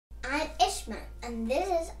And this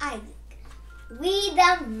is Isaac. We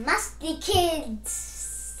the Masti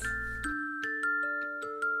Kids.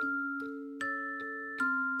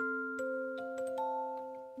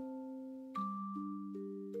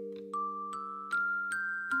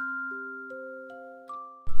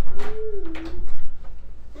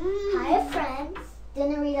 Hi friends.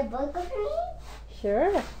 Gonna read a book with me?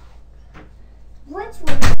 Sure. Which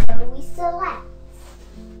one will we select?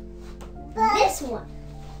 This one.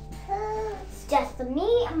 It's just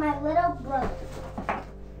me and my little brother.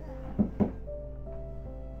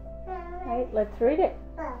 All right, let's read it.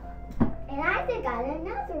 And Isaac got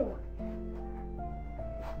another one.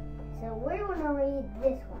 So we're gonna read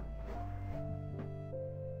this one.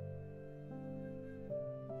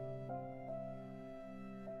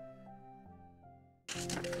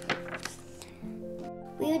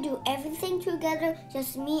 We'll do everything together,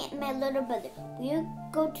 just me and my little brother. We'll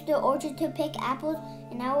go to the orchard to pick apples,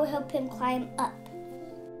 and I will help him climb up.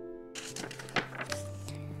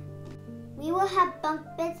 We will have bunk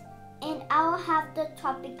beds, and I'll have the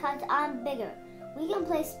top because I'm bigger. We can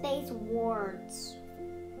play space words.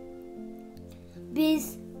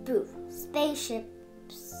 Biz, booth,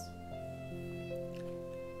 spaceships.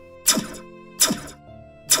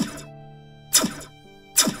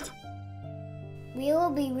 We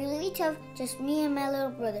will be really tough, just me and my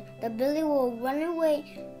little brother. The Billy will run away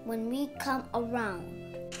when we come around.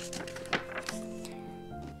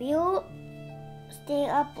 We will stay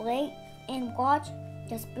up late and watch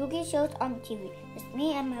the spooky shows on TV. Just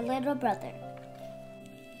me and my little brother.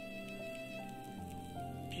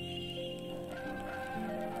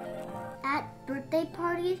 At birthday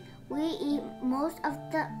parties, we eat most of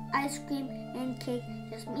the ice cream and cake.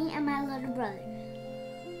 Just me and my little brother.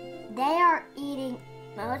 They are eating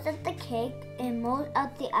most of the cake and most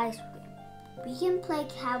of the ice cream. We can play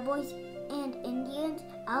cowboys and Indians.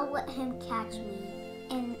 I'll let him catch me.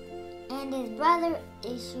 And his brother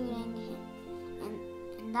is shooting him.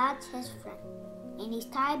 And that's his friend. And he's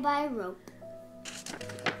tied by a rope.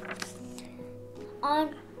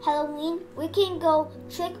 On Halloween, we can go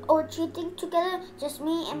trick or treating together, just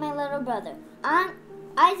me and my little brother.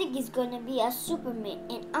 Isaac is going to be a Superman,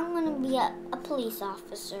 and I'm going to be a police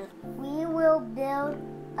officer. We will build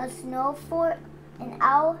a snow fort, and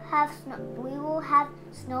we will have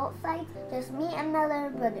snow fights, just me and my little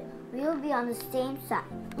brother. We will be on the same side.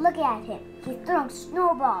 Look at him. He's throwing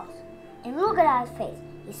snowballs. And look at his face.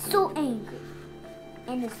 He's so angry.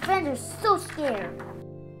 And his friends are so scared.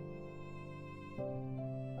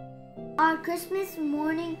 On Christmas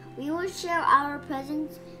morning, we will share our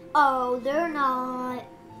presents. Oh, they're not.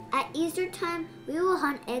 At Easter time, we will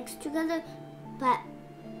hunt eggs together, but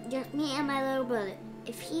just me and my little brother.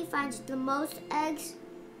 If he finds the most eggs,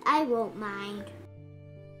 I won't mind.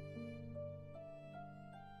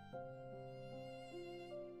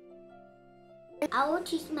 I will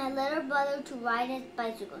teach my little brother to ride his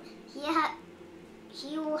bicycle.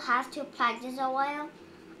 He will have to practice a while.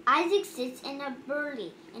 Isaac sits in a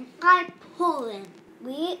burley, and I pull him.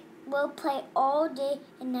 We will play all day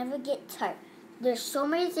and never get tired. There's so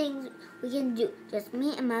many things we can do, just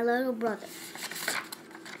me and my little brother.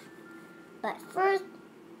 But first,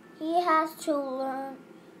 he has to learn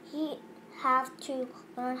how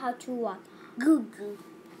to walk. Goo goo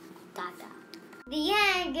gaga. The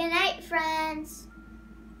end. Good night, friends.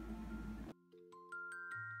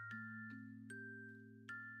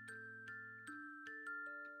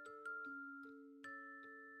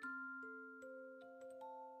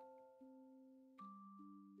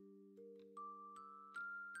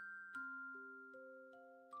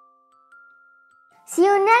 See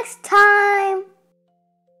you next time.